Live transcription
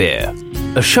Beer,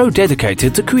 a show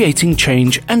dedicated to creating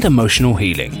change and emotional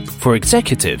healing for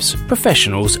executives,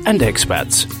 professionals, and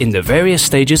expats in the various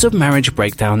stages of marriage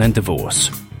breakdown and divorce.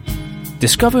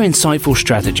 Discover insightful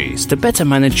strategies to better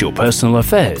manage your personal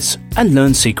affairs and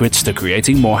learn secrets to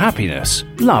creating more happiness,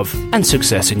 love, and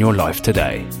success in your life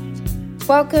today.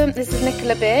 Welcome, this is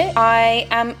Nicola Beer. I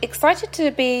am excited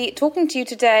to be talking to you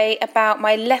today about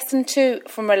my lesson 2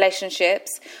 from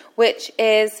relationships, which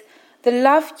is the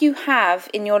love you have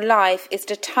in your life is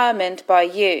determined by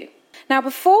you. Now,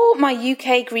 before my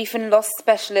UK Grief and Loss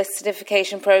Specialist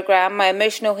Certification Programme, my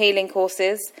emotional healing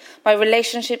courses, my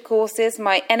relationship courses,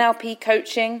 my NLP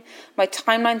coaching, my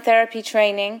timeline therapy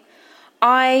training,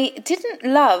 I didn't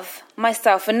love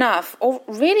myself enough, or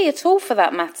really at all for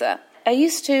that matter. I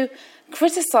used to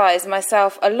criticise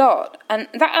myself a lot, and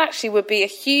that actually would be a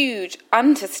huge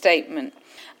understatement.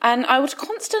 And I would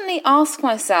constantly ask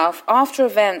myself after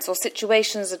events or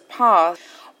situations had passed,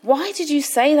 why did you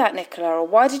say that, Nicola? Or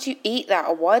why did you eat that?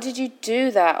 Or why did you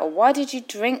do that? Or why did you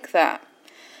drink that?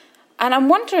 And I'm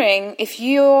wondering if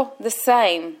you're the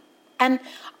same. And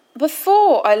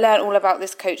before I learned all about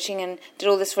this coaching and did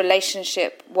all this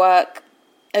relationship work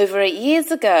over 8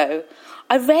 years ago,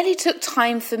 I rarely took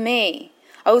time for me.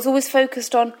 I was always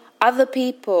focused on other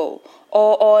people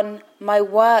or on my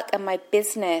work and my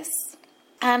business.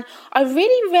 And I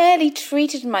really rarely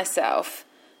treated myself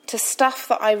to stuff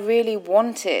that I really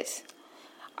wanted.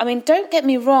 I mean, don't get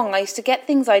me wrong, I used to get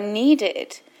things I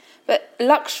needed, but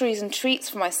luxuries and treats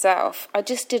for myself, I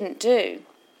just didn't do.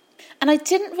 And I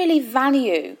didn't really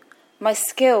value my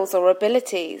skills or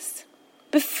abilities.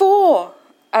 Before,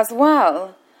 as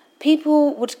well,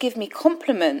 people would give me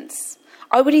compliments.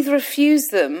 I would either refuse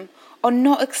them or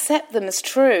not accept them as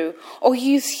true, or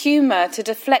use humour to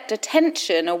deflect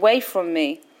attention away from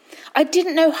me. I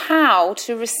didn't know how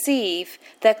to receive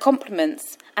their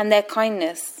compliments and their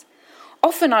kindness.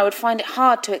 Often I would find it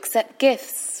hard to accept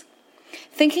gifts,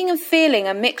 thinking and feeling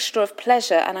a mixture of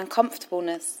pleasure and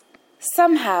uncomfortableness.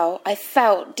 Somehow I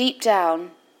felt deep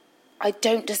down, I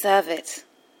don't deserve it.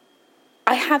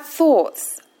 I had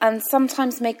thoughts and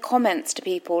sometimes made comments to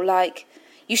people like,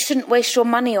 you shouldn't waste your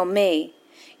money on me.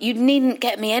 You needn't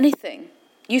get me anything.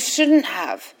 You shouldn't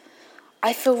have.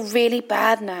 I feel really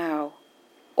bad now.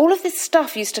 All of this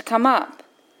stuff used to come up.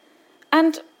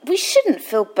 And we shouldn't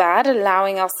feel bad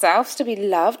allowing ourselves to be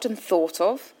loved and thought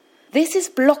of. This is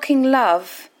blocking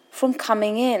love from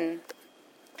coming in.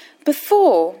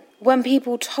 Before, when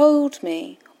people told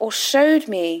me or showed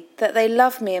me that they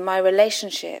loved me in my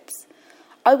relationships,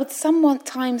 I would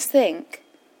sometimes think,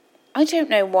 I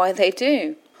don't know why they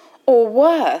do. Or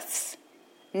worse,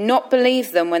 not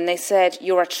believe them when they said,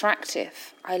 you're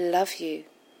attractive, I love you,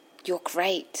 you're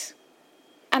great.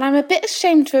 And I'm a bit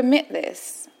ashamed to admit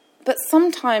this, but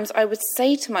sometimes I would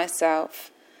say to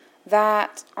myself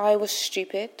that I was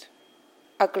stupid,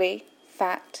 ugly,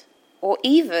 fat, or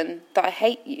even that I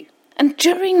hate you. And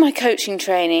during my coaching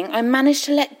training, I managed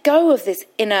to let go of this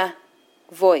inner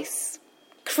voice,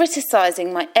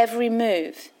 criticising my every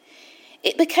move.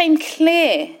 It became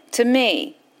clear to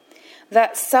me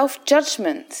that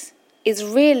self-judgment is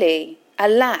really a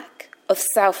lack of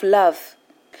self-love.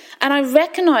 And I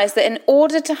recognise that in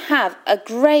order to have a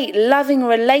great, loving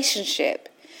relationship,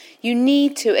 you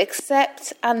need to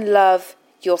accept and love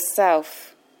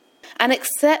yourself and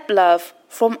accept love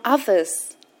from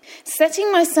others.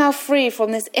 Setting myself free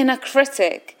from this inner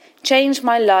critic changed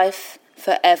my life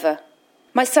forever.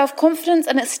 My self-confidence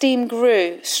and esteem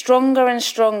grew stronger and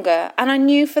stronger, and I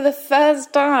knew for the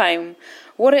first time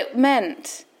what it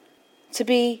meant to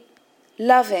be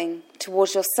loving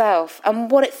towards yourself and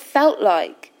what it felt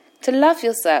like to love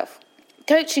yourself.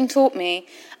 Coaching taught me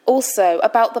also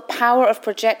about the power of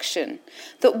projection,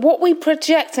 that what we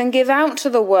project and give out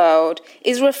to the world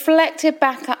is reflected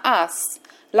back at us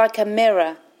like a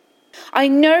mirror. I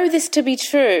know this to be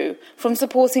true from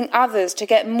supporting others to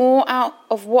get more out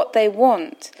of what they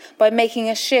want by making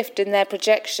a shift in their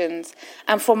projections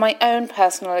and from my own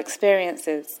personal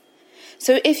experiences.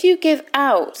 So if you give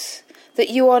out that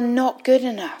you are not good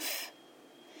enough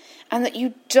and that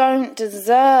you don't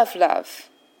deserve love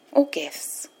or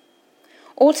gifts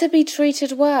or to be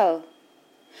treated well,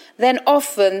 then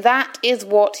often that is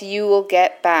what you will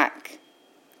get back.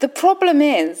 The problem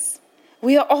is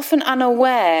we are often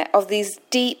unaware of these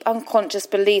deep unconscious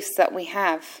beliefs that we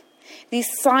have,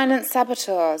 these silent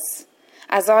saboteurs,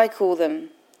 as I call them.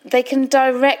 They can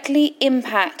directly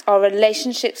impact our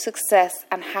relationship success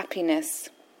and happiness.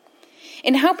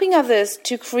 In helping others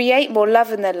to create more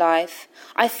love in their life,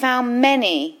 I found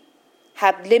many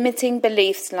had limiting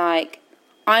beliefs like,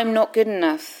 I'm not good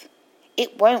enough,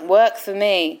 it won't work for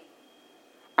me,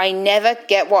 I never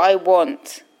get what I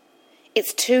want.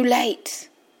 It's too late.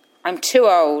 I'm too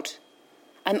old.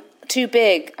 I'm too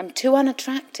big. I'm too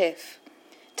unattractive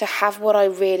to have what I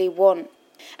really want.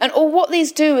 And all what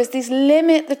these do is these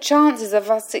limit the chances of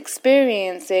us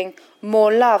experiencing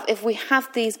more love if we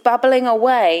have these bubbling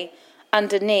away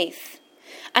underneath.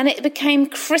 And it became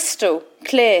crystal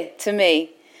clear to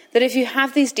me that if you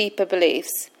have these deeper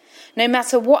beliefs, no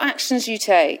matter what actions you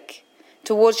take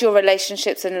towards your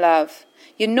relationships and love,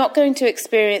 you're not going to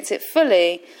experience it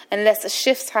fully unless a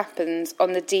shift happens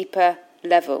on the deeper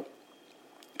level.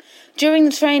 During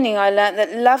the training, I learned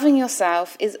that loving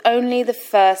yourself is only the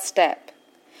first step.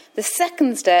 The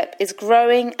second step is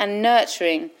growing and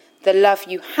nurturing the love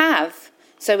you have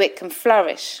so it can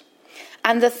flourish.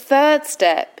 And the third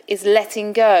step is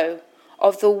letting go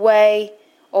of the way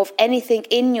of anything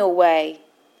in your way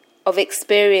of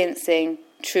experiencing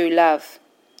true love.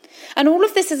 And all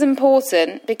of this is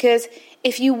important because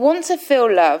if you want to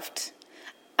feel loved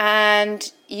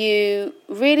and you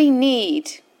really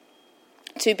need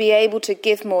to be able to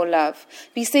give more love,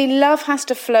 you see, love has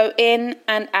to flow in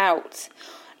and out.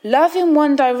 Love in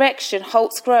one direction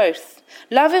halts growth.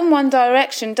 Love in one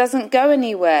direction doesn't go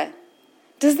anywhere.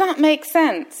 Does that make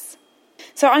sense?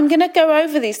 So I'm going to go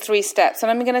over these 3 steps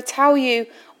and I'm going to tell you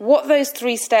what those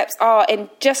 3 steps are in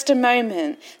just a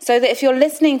moment, so that if you're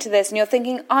listening to this and you're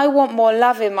thinking, I want more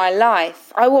love in my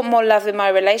life, I want more love in my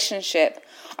relationship,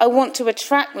 I want to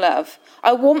attract love,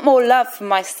 I want more love for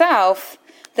myself,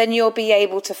 then you'll be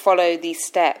able to follow these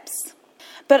steps.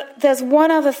 But there's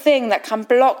one other thing that can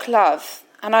block love,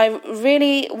 and I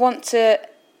really want to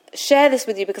share this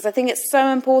with you because I think it's so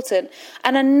important.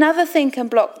 And another thing can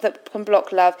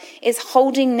block love is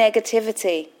holding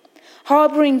negativity.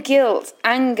 Harbouring guilt,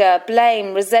 anger,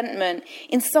 blame, resentment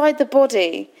inside the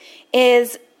body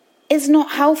is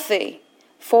not healthy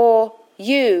for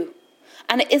you.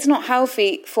 And it is not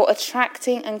healthy for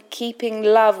attracting and keeping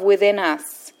love within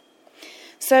us.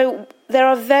 So there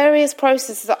are various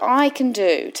processes that I can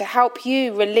do to help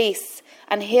you release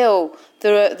and heal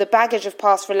the baggage of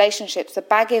past relationships, the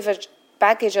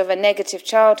baggage of a negative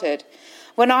childhood.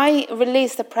 When I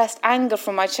released suppressed anger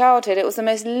from my childhood, it was the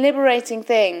most liberating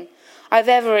thing I've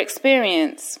ever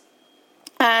experienced.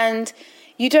 And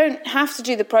you don't have to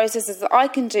do the processes that I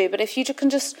can do, but if you can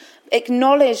just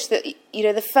acknowledge that,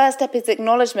 the first step is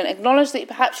acknowledgement. Acknowledge that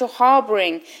perhaps you're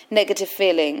harbouring negative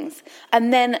feelings,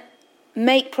 and then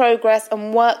make progress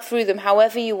and work through them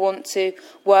however you want to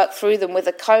work through them, with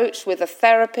a coach, with a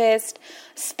therapist,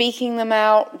 speaking them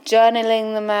out,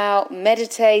 journaling them out,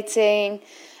 meditating,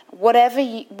 whatever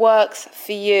works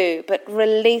for you. But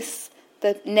release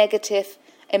the negative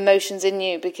emotions in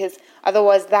you, because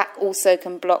otherwise that also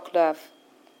can block love.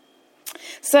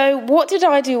 So what did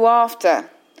I do after?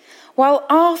 Well,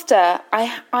 after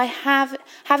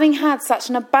having had such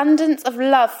an abundance of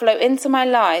love flow into my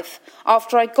life,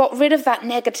 after I got rid of that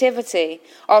negativity,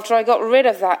 after I got rid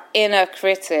of that inner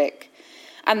critic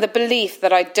and the belief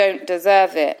that I don't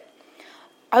deserve it,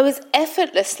 I was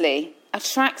effortlessly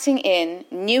attracting in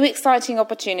new exciting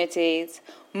opportunities,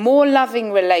 more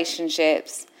loving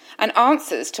relationships, and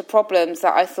answers to problems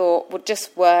that I thought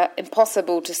were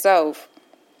impossible to solve.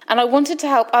 And I wanted to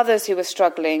help others who were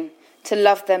struggling to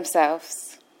love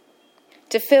themselves,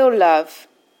 to feel love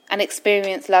and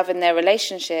experience love in their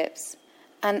relationships,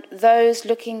 and those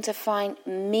looking to find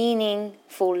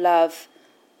meaningful love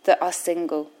that are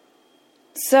single.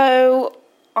 So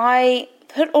I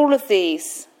put all of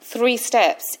these 3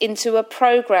 steps into a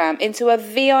program, into a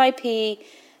VIP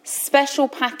special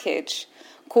package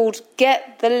called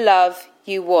Get the Love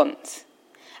You Want.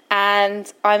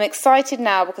 And I'm excited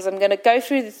now because I'm going to go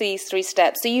through these 3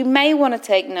 steps. So you may want to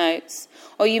take notes,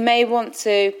 or you may want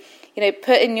to,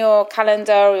 put in your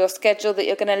calendar or your schedule that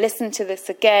you're going to listen to this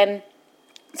again,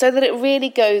 so that it really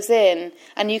goes in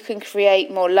and you can create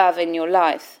more love in your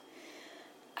life.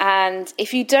 And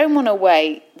if you don't want to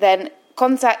wait, then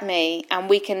contact me and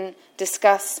we can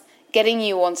discuss getting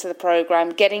you onto the program,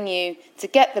 getting you to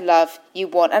get the love you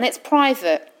want. And it's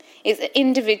private. It's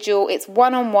individual, it's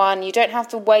one-on-one. You don't have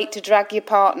to wait to drag your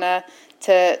partner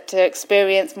to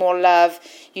experience more love.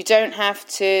 You don't have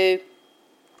to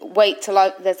wait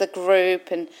till there's a group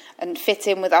and fit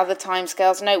in with other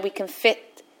timescales. No, we can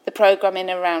fit the program in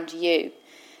around you.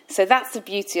 So that's the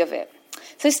beauty of it.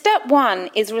 So step 1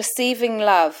 is receiving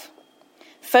love,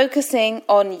 focusing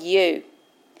on you.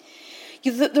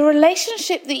 The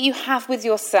relationship that you have with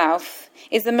yourself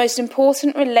is the most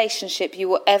important relationship you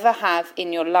will ever have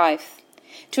in your life.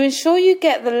 To ensure you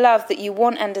get the love that you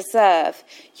want and deserve,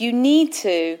 you need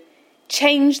to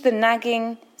change the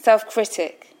nagging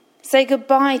self-critic, say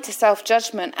goodbye to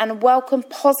self-judgment, and welcome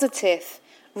positive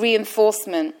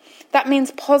reinforcement. That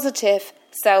means positive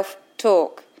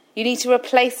self-talk. You need to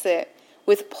replace it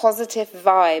with positive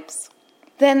vibes.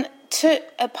 Then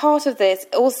a part of this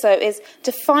also is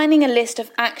defining a list of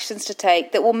actions to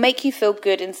take that will make you feel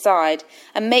good inside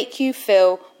and make you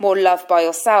feel more loved by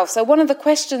yourself. So one of the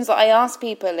questions that I ask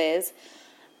people is,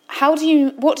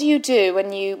 what do you do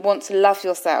when you want to love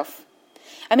yourself?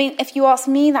 I mean, if you ask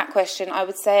me that question, I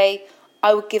would say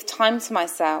I would give time to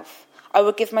myself. I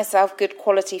would give myself good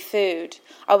quality food.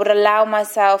 I would allow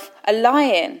myself a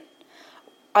lie-in.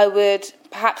 I would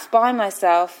perhaps buy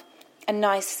myself a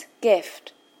nice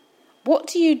gift. What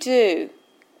do you do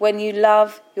when you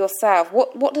love yourself?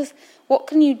 What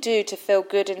can you do to feel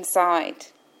good inside?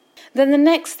 Then the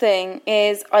next thing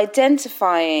is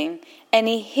identifying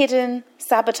any hidden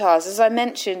sabotage. As I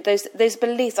mentioned, those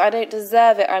beliefs, I don't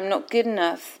deserve it, I'm not good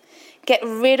enough. Get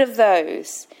rid of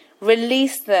those,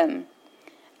 release them,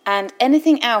 and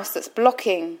anything else that's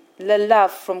blocking the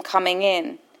love from coming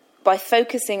in by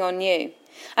focusing on you.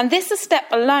 And this is a step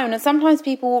alone, and sometimes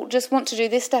people just want to do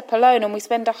this step alone, and we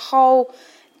spend a whole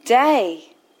day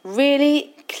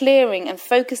really clearing and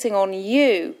focusing on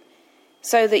you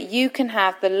so that you can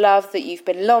have the love that you've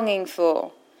been longing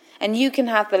for, and you can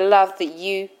have the love that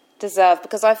you deserve,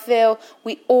 because I feel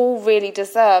we all really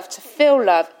deserve to feel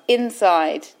love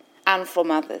inside and from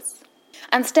others.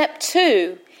 And step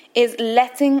 2 is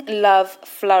letting love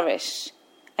flourish.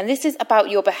 And this is about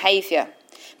your behaviour.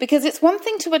 Because it's one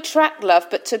thing to attract love,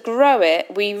 but to grow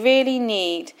it, we really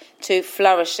need to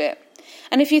flourish it.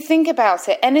 And if you think about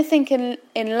it, anything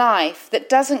in life that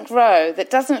doesn't grow, that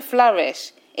doesn't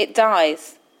flourish, it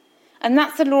dies. And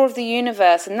that's the law of the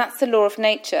universe, and that's the law of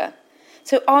nature.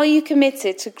 So are you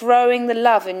committed to growing the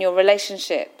love in your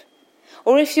relationship?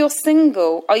 Or if you're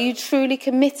single, are you truly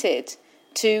committed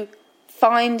to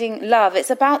finding love?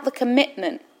 It's about the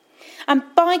commitment. And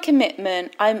by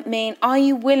commitment, I mean, are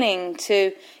you willing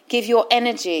to give your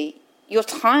energy, your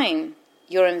time,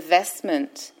 your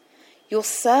investment, your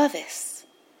service,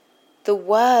 the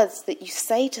words that you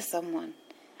say to someone,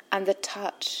 and the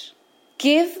touch?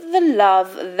 Give the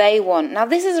love they want. Now,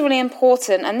 this is really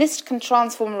important, and this can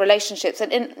transform relationships.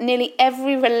 And in nearly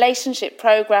every relationship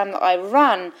program that I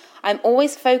run, I'm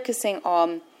always focusing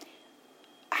on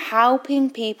helping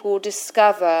people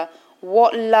discover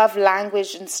what love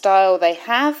language and style they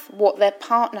have, what their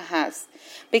partner has.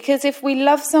 Because if we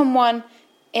love someone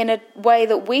in a way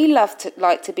that we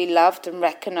like to be loved and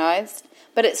recognised,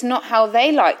 but it's not how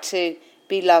they like to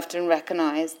be loved and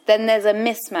recognised, then there's a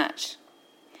mismatch.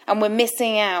 And we're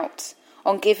missing out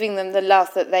on giving them the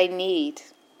love that they need.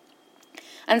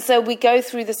 And so we go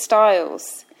through the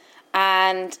styles.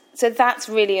 And so that's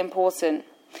really important.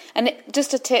 And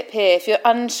just a tip here, if you're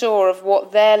unsure of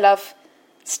what their love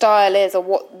style is or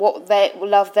what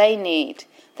love they need,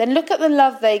 then look at the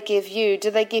love they give you. Do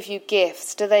they give you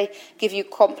gifts? Do they give you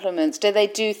compliments? Do they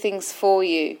do things for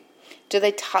you? Do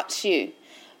they touch you?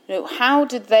 How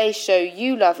did they show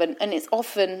you love? And it's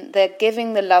often they're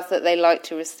giving the love that they like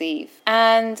to receive.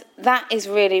 And that is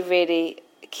really, really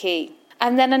key.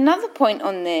 And then another point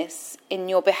on this in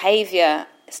your behaviour,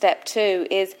 step 2,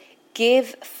 is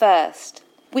give first.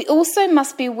 We also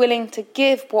must be willing to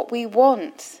give what we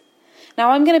want.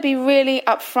 Now, I'm going to be really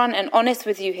upfront and honest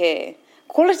with you here.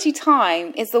 Quality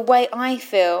time is the way I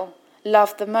feel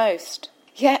loved the most.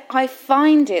 Yet I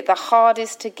find it the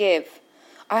hardest to give.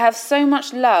 I have so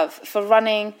much love for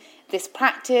running this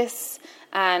practice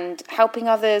and helping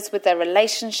others with their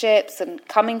relationships and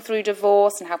coming through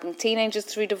divorce and helping teenagers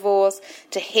through divorce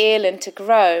to heal and to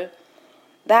grow,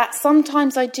 that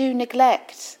sometimes I do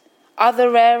neglect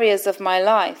other areas of my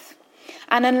life.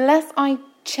 And unless I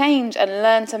change and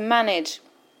learn to manage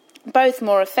both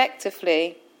more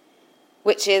effectively,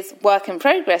 which is work in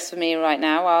progress for me right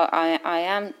now, I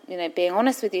am, being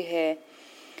honest with you here,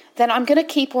 then I'm going to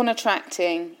keep on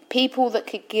attracting people that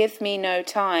could give me no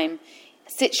time,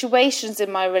 situations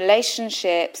in my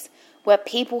relationships where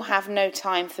people have no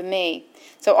time for me.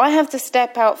 So I have to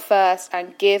step out first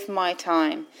and give my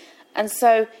time. And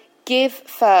so give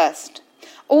first.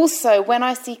 Also, when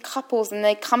I see couples and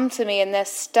they come to me and they're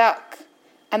stuck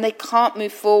and they can't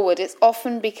move forward, it's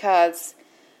often because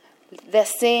they're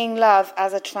seeing love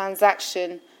as a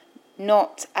transaction,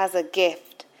 not as a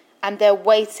gift. And they're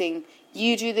waiting.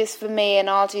 You do this for me and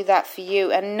I'll do that for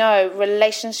you. And no,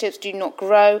 relationships do not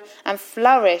grow and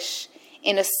flourish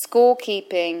in a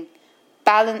scorekeeping,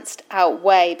 balanced out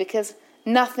way, because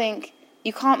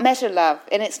you can't measure love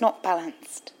and it's not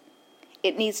balanced.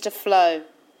 It needs to flow.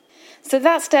 So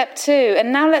that's step 2.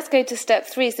 And now let's go to step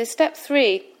 3. So step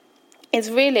 3 is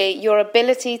really your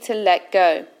ability to let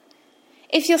go.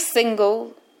 If you're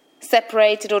single,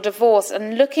 separated or divorced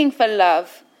and looking for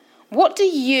love, what do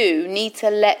you need to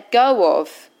let go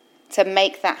of to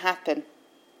make that happen?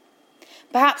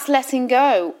 Perhaps letting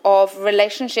go of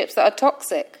relationships that are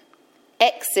toxic,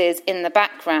 exes in the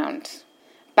background,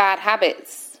 bad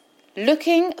habits,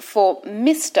 looking for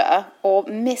Mr. or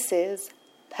Mrs.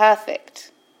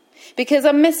 Perfect. Because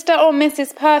a Mr. or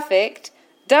Mrs. Perfect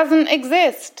doesn't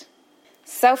exist.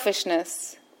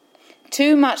 Selfishness,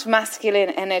 too much masculine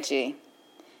energy,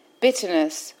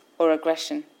 bitterness or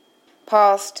aggression,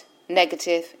 past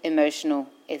negative emotional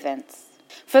events.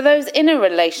 For those in a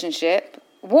relationship,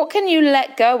 what can you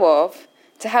let go of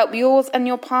to help yours and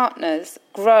your partners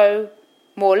grow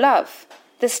more love?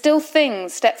 There's still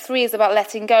things, step 3 is about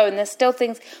letting go, and there's still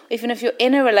things, even if you're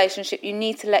in a relationship, you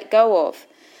need to let go of.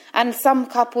 And some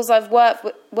couples I've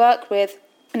worked with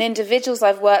and individuals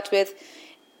I've worked with,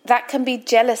 that can be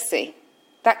jealousy,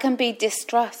 that can be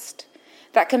distrust,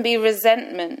 that can be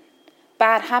resentment,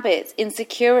 bad habits,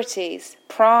 insecurities,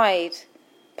 pride,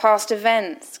 past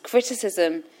events,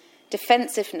 criticism,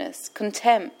 defensiveness,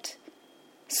 contempt,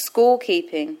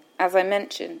 scorekeeping, as I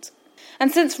mentioned.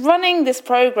 And since running this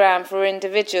program for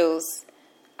individuals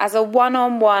as a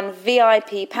one-on-one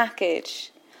VIP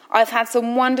package, I've had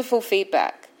some wonderful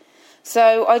feedback.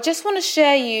 So I just want to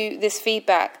share you this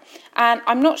feedback. And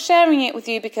I'm not sharing it with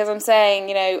you because I'm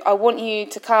saying, I want you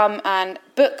to come and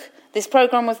book this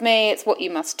program with me. It's what you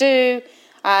must do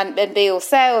and be all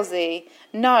salesy.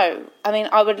 No,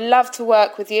 I would love to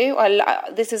work with you.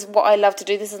 This is what I love to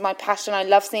do. This is my passion. I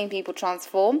love seeing people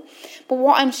transform. But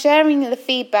what I'm sharing the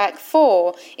feedback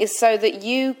for is so that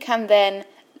you can then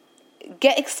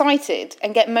get excited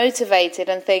and get motivated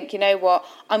and think, you know what,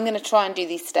 I'm going to try and do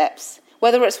these steps.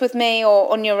 Whether it's with me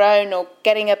or on your own or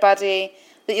getting a buddy,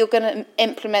 that you're going to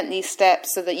implement these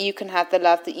steps so that you can have the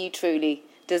love that you truly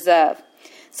deserve.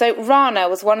 So Rana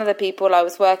was one of the people I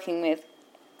was working with.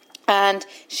 And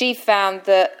she found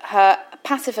that her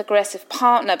passive-aggressive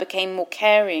partner became more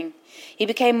caring. He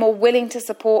became more willing to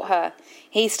support her.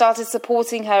 He started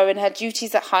supporting her in her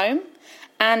duties at home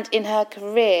and in her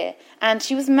career. And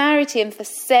she was married to him for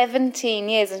 17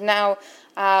 years, and now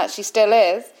she still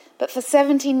is. But for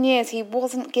 17 years, he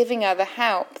wasn't giving her the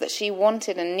help that she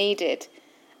wanted and needed.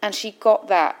 And she got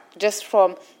that just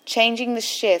from changing the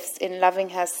shifts in loving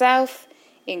herself,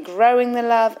 in growing the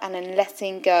love, and in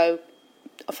letting go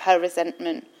of her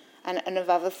resentment and of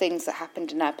other things that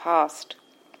happened in her past.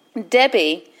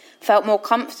 Debbie felt more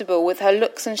comfortable with her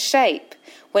looks and shape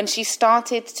when she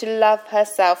started to love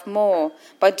herself more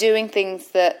by doing things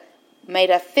that made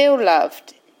her feel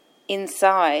loved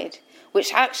inside,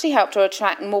 which actually helped her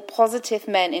attract more positive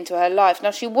men into her life.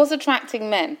 Now, she was attracting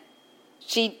men.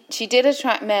 She did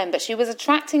attract men, but she was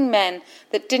attracting men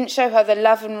that didn't show her the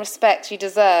love and respect she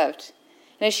deserved.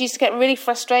 She used to get really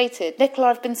frustrated. Nicola,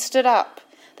 I've been stood up.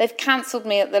 They've cancelled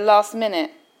me at the last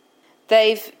minute.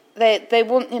 They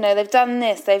want, they've done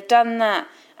this, they've done that.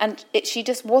 And she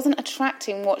just wasn't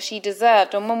attracting what she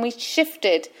deserved. And when we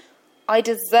shifted, I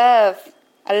deserve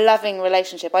a loving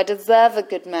relationship. I deserve a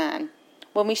good man.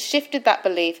 When we shifted that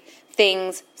belief,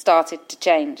 things started to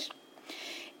change.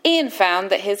 Ian found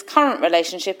that his current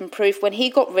relationship improved when he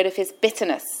got rid of his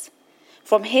bitterness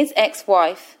from his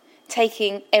ex-wife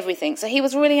taking everything. So he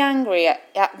was really angry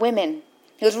at women.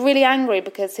 He was really angry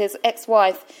because his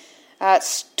ex-wife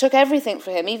took everything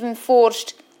from him, even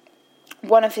forged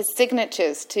one of his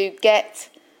signatures to get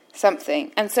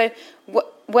something. And so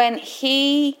when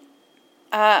he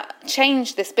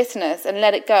changed this bitterness and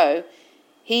let it go,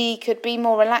 he could be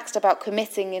more relaxed about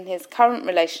committing in his current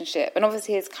relationship. And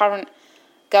obviously his current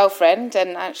girlfriend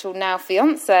and actual now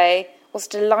fiancé was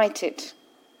delighted.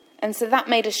 And so that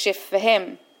made a shift for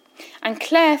him. And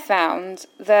Claire found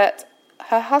that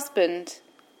her husband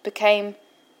became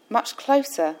much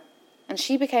closer, and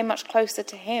she became much closer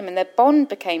to him, and their bond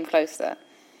became closer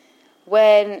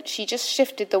when she just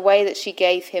shifted the way that she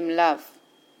gave him love.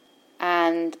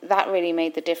 And that really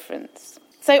made the difference.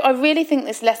 So I really think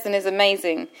this lesson is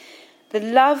amazing. The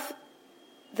love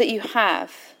that you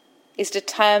have is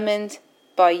determined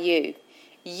by you.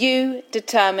 You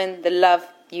determine the love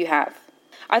you have.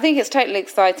 I think it's totally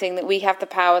exciting that we have the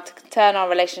power to turn our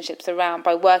relationships around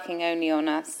by working only on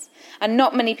us. And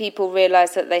not many people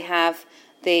realise that they have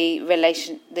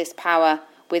this power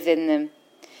within them.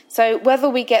 So whether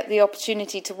we get the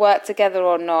opportunity to work together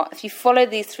or not, if you follow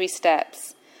these 3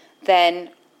 steps, then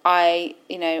I'm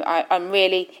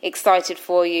really excited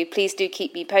for you. Please do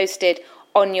keep me posted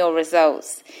on your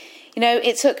results.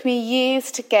 It took me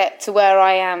years to get to where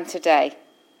I am today.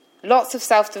 Lots of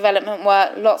self-development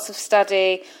work, lots of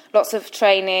study, lots of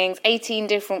trainings, 18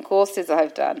 different courses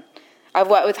I've done. I've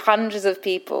worked with hundreds of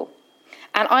people.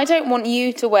 And I don't want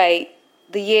you to wait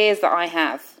the years that I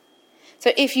have.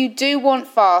 So if you do want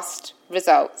fast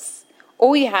results,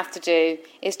 all you have to do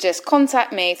is just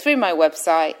contact me through my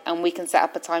website and we can set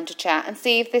up a time to chat and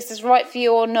see if this is right for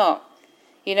you or not.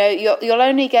 You know, you'll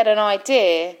only get an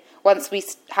idea once we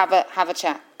have a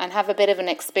chat and have a bit of an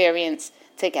experience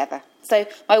together. So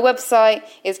my website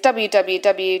is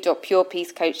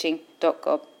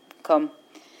www.purepeacecoaching.com.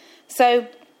 So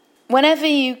whenever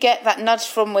you get that nudge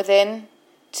from within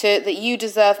that you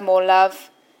deserve more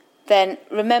love, then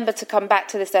remember to come back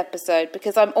to this episode,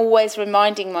 because I'm always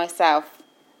reminding myself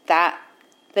that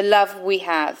the love we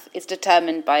have is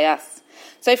determined by us.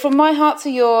 So from my heart to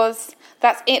yours,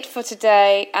 that's it for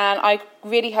today, and I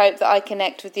really hope that I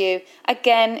connect with you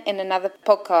again in another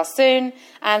podcast soon,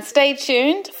 and stay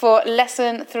tuned for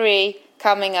lesson 3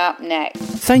 coming up next.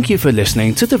 Thank you for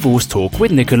listening to Divorce Talk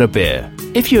with Nicola Beer.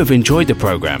 If you have enjoyed the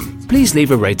program, please leave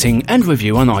a rating and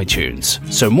review on iTunes,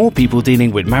 so more people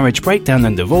dealing with marriage breakdown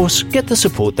and divorce get the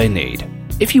support they need.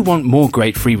 If you want more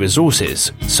great free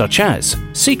resources, such as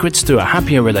secrets to a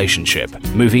happier relationship,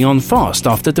 moving on fast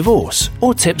after divorce,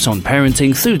 or tips on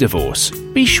parenting through divorce,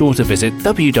 be sure to visit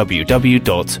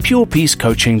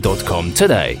www.purepeacecoaching.com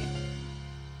today.